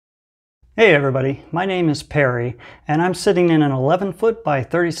Hey everybody, my name is Perry and I'm sitting in an 11-foot by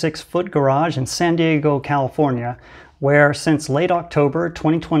 36-foot garage in San Diego, California, where since late October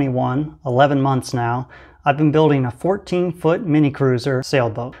 2021, 11 months now, I've been building a 14-foot mini cruiser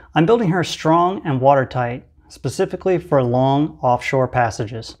sailboat. I'm building her strong and watertight, specifically for long offshore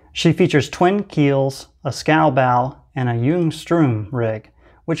passages. She features twin keels, a scow bow, and a Ljungstrom rig,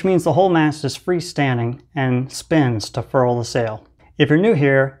 which means the whole mast is freestanding and spins to furl the sail. If you're new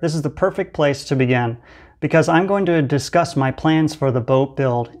here, this is the perfect place to begin because I'm going to discuss my plans for the boat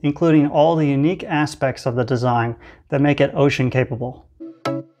build, including all the unique aspects of the design that make it ocean capable.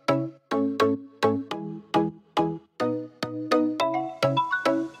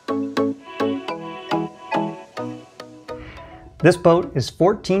 This boat is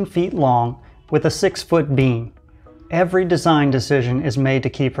 14 feet long with a 6-foot beam. Every design decision is made to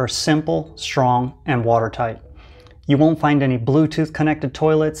keep her simple, strong, and watertight. You won't find any Bluetooth connected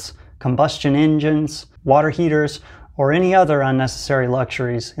toilets, combustion engines, water heaters, or any other unnecessary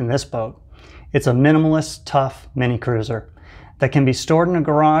luxuries in this boat. It's a minimalist, tough mini cruiser that can be stored in a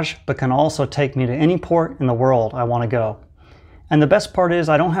garage but can also take me to any port in the world I want to go. And the best part is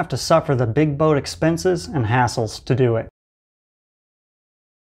I don't have to suffer the big boat expenses and hassles to do it.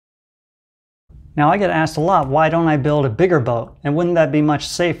 Now I get asked a lot, why don't I build a bigger boat? And wouldn't that be much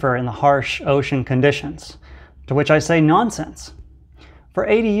safer in the harsh ocean conditions? To which I say nonsense. For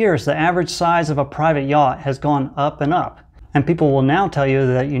 80 years, the average size of a private yacht has gone up and up. And people will now tell you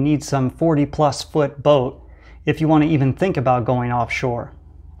that you need some 40+ foot boat if you want to even think about going offshore.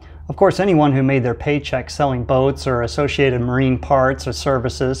 Of course, anyone who made their paycheck selling boats or associated marine parts or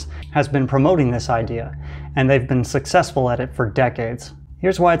services has been promoting this idea, and they've been successful at it for decades.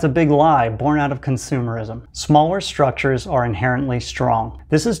 Here's why it's a big lie born out of consumerism. Smaller structures are inherently strong.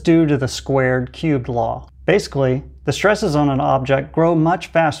 This is due to the squared cubed law. Basically, the stresses on an object grow much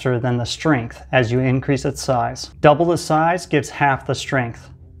faster than the strength as you increase its size. Double the size gives half the strength.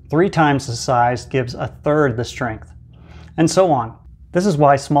 3 times the size gives 1/3 the strength. And so on. This is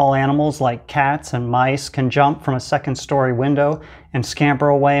why small animals like cats and mice can jump from a 2nd-story window and scamper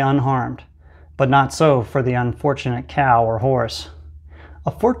away unharmed. But not so for the unfortunate cow or horse.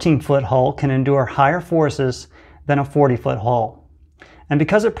 A 14-foot hull can endure higher forces than a 40-foot hull. And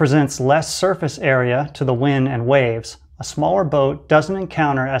because it presents less surface area to the wind and waves, a smaller boat doesn't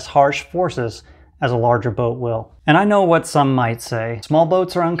encounter as harsh forces as a larger boat will. And I know what some might say. Small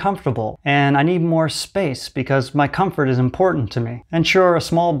boats are uncomfortable, and I need more space because my comfort is important to me. And sure, a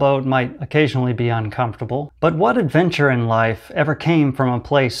small boat might occasionally be uncomfortable, but what adventure in life ever came from a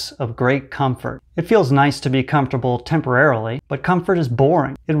place of great comfort? It feels nice to be comfortable temporarily, but comfort is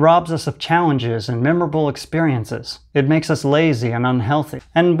boring. It robs us of challenges and memorable experiences. It makes us lazy and unhealthy.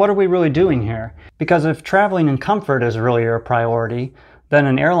 And what are we really doing here? Because if traveling in comfort is really your priority, then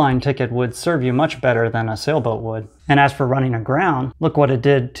an airline ticket would serve you much better than a sailboat would. And as for running aground, look what it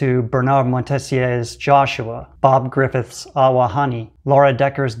did to Bernard Montessier's Joshua, Bob Griffith's Awahani, Laura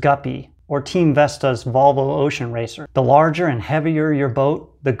Decker's Guppy, or Team Vesta's Volvo Ocean Racer. The larger and heavier your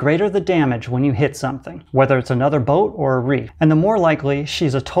boat, the greater the damage when you hit something, whether it's another boat or a reef. And the more likely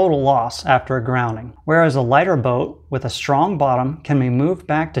she's a total loss after a grounding. Whereas a lighter boat with a strong bottom can be moved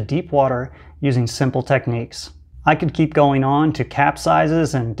back to deep water using simple techniques. I could keep going on to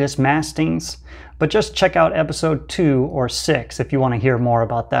capsizes and dismastings, but just check out episode 2 or 6 if you want to hear more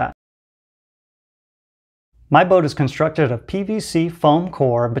about that. My boat is constructed of PVC foam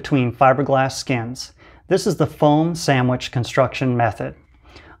core between fiberglass skins. This is the foam sandwich construction method.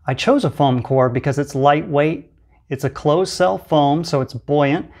 I chose a foam core because it's lightweight, it's a closed cell foam so it's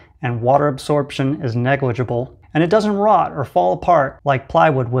buoyant and water absorption is negligible, and it doesn't rot or fall apart like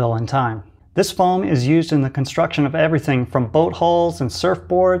plywood will in time. This foam is used in the construction of everything from boat hulls and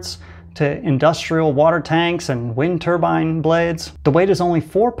surfboards to industrial water tanks and wind turbine blades. The weight is only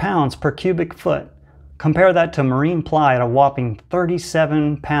 4 pounds per cubic foot. Compare that to marine ply at a whopping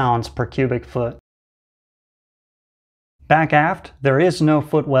 37 pounds per cubic foot. Back aft, there is no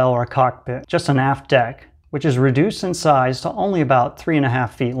footwell or cockpit, just an aft deck, which is reduced in size to only about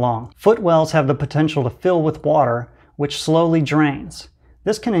 3.5 feet long. Footwells have the potential to fill with water, which slowly drains.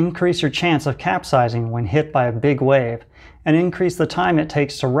 This can increase your chance of capsizing when hit by a big wave and increase the time it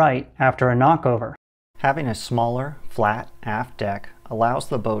takes to right after a knockover. Having a smaller, flat aft deck allows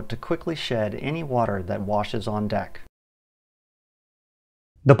the boat to quickly shed any water that washes on deck.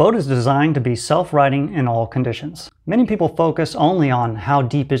 The boat is designed to be self-righting in all conditions. Many people focus only on how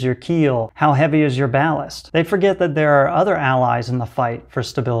deep is your keel, how heavy is your ballast. They forget that there are other allies in the fight for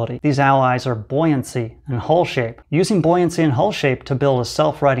stability. These allies are buoyancy and hull shape. Using buoyancy and hull shape to build a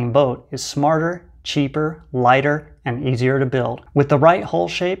self-righting boat is smarter, cheaper, lighter, and easier to build. With the right hull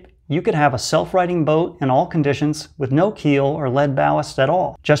shape, You could have a self-righting boat in all conditions with no keel or lead ballast at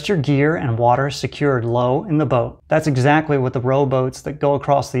all. Just your gear and water secured low in the boat. That's exactly what the rowboats that go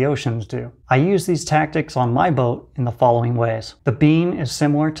across the oceans do. I use these tactics on my boat in the following ways. The beam is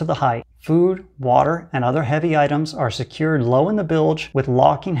similar to the height. Food, water, and other heavy items are secured low in the bilge with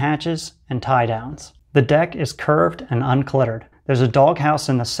locking hatches and tie-downs. The deck is curved and unclittered. There's a doghouse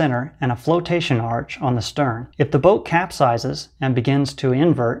in the center and a flotation arch on the stern. If the boat capsizes and begins to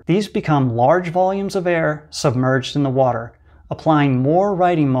invert, these become large volumes of air submerged in the water, applying more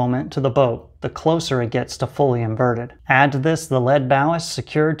righting moment to the boat the closer it gets to fully inverted. Add to this the lead ballast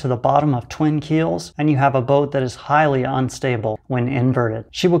secured to the bottom of twin keels, and you have a boat that is highly unstable when inverted.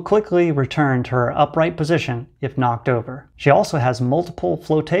 She will quickly return to her upright position if knocked over. She also has multiple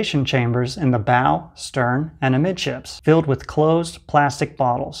flotation chambers in the bow, stern, and amidships, filled with closed plastic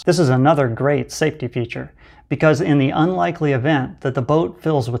bottles. This is another great safety feature, because in the unlikely event that the boat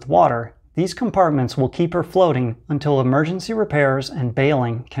fills with water, these compartments will keep her floating until emergency repairs and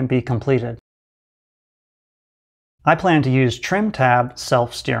bailing can be completed. I plan to use trim tab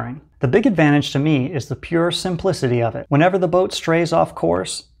self-steering. The big advantage to me is the pure simplicity of it. Whenever the boat strays off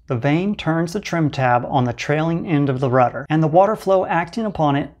course, the vane turns the trim tab on the trailing end of the rudder, and the water flow acting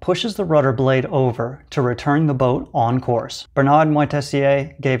upon it pushes the rudder blade over to return the boat on course. Bernard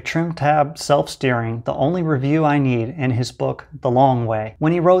Moitessier gave trim tab self-steering the only review I need in his book, The Long Way,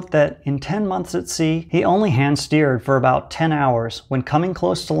 when he wrote that in 10 months at sea, he only hand-steered for about 10 hours when coming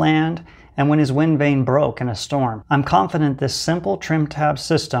close to land and when his wind vane broke in a storm. I'm confident this simple trim tab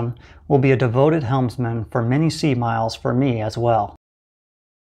system will be a devoted helmsman for many sea miles for me as well.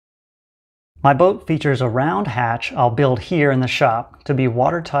 My boat features a round hatch I'll build here in the shop to be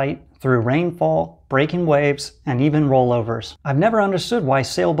watertight through rainfall, breaking waves, and even rollovers. I've never understood why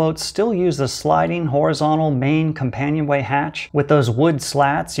sailboats still use the sliding horizontal main companionway hatch with those wood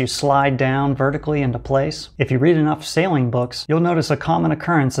slats you slide down vertically into place. If you read enough sailing books, you'll notice a common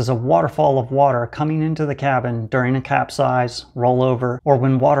occurrence is a waterfall of water coming into the cabin during a capsize, rollover, or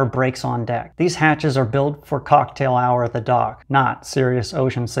when water breaks on deck. These hatches are built for cocktail hour at the dock, not serious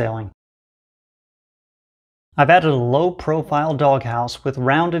ocean sailing. I've added a low-profile doghouse with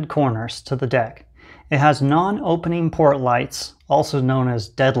rounded corners to the deck. It has non-opening port lights, also known as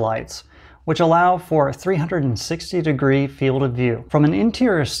deadlights, which allow for a 360-degree field of view. From an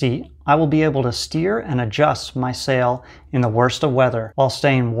interior seat, I will be able to steer and adjust my sail in the worst of weather while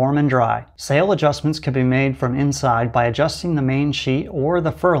staying warm and dry. Sail adjustments can be made from inside by adjusting the main sheet or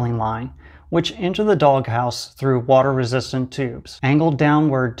the furling line, which enter the doghouse through water-resistant tubes, angled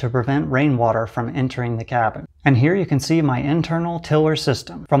downward to prevent rainwater from entering the cabin. And here you can see my internal tiller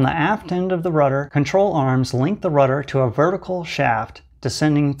system. From the aft end of the rudder, control arms link the rudder to a vertical shaft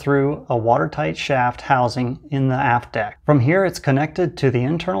descending through a watertight shaft housing in the aft deck. From here it's connected to the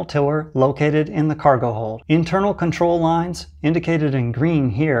internal tiller located in the cargo hold. Internal control lines, indicated in green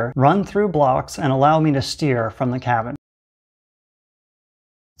here, run through blocks and allow me to steer from the cabin.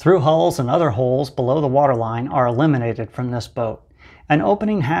 Through hulls and other holes below the waterline are eliminated from this boat, and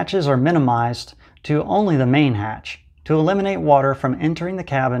opening hatches are minimized to only the main hatch to eliminate water from entering the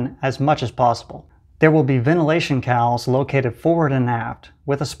cabin as much as possible. There will be ventilation cowls located forward and aft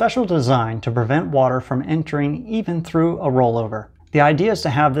with a special design to prevent water from entering even through a rollover. The idea is to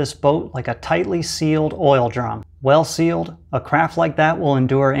have this boat like a tightly sealed oil drum. Well sealed, a craft like that will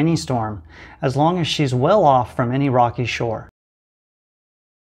endure any storm, as long as she's well off from any rocky shore.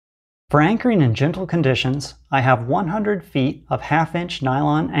 For anchoring in gentle conditions, I have 100 feet of half-inch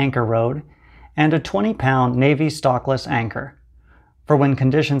nylon anchor rode and a 20-pound Navy stockless anchor. For when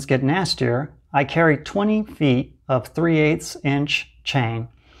conditions get nastier, I carry 20 feet of 3/8-inch chain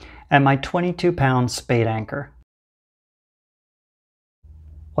and my 22-pound spade anchor.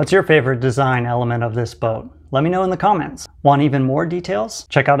 What's your favorite design element of this boat? Let me know in the comments. Want even more details?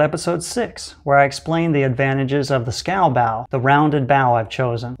 Check out episode 6, where I explain the advantages of the scow bow, the rounded bow I've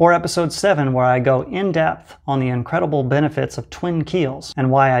chosen. Or episode 7, where I go in depth on the incredible benefits of twin keels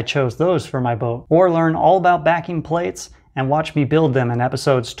and why I chose those for my boat. Or learn all about backing plates and watch me build them in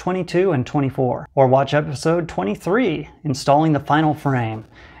episodes 22 and 24. Or watch episode 23, installing the final frame.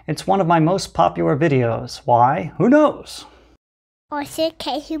 It's one of my most popular videos. Why? Who knows?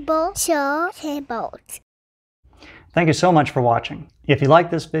 Sailboat. Thank you so much for watching. If you like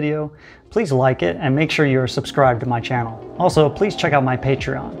this video, please like it and make sure you're subscribed to my channel. Also, please check out my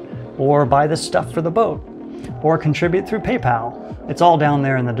Patreon, or buy this stuff for the boat, or contribute through PayPal. It's all down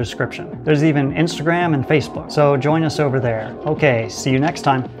there in the description. There's even Instagram and Facebook, so join us over there. Okay, see you next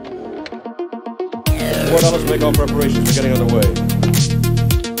time. $4 to make all preparations for getting underway.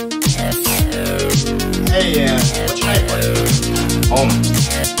 Hey, what's your name? Home.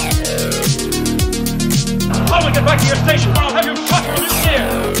 Get back to your station, or I'll have you shot from your ear!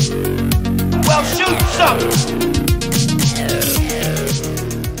 Well, shoot some!